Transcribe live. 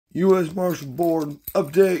U.S. Marshal Board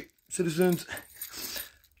update, citizens.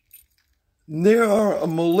 There are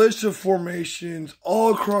militia formations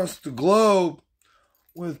all across the globe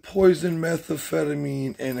with poison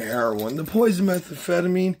methamphetamine and heroin. The poison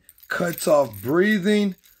methamphetamine cuts off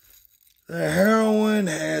breathing. The heroin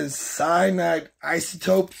has cyanide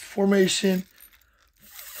isotope formation.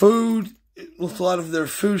 Food, with a lot of their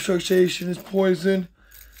food structuration is poison.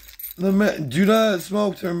 Do not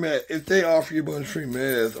smoke their meth. If they offer you a bunch of free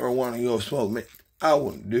meth or want to go smoke meth, I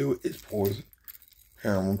wouldn't do it. It's poison.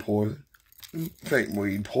 Heroin poison. Fake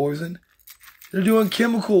weed poison. They're doing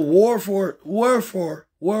chemical warfare,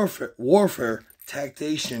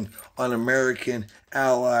 tactation on American,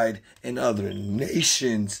 allied, and other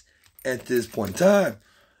nations at this point in time.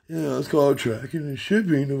 You know, it's called tracking and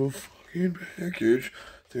shipping of a fucking package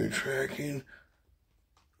through tracking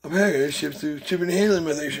a package shipped through shipping and handling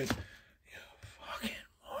methods. You fucking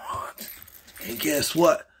morons. And guess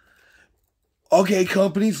what? Okay,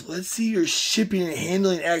 companies, let's see your shipping and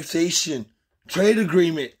handling annexation trade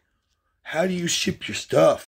agreement. How do you ship your stuff?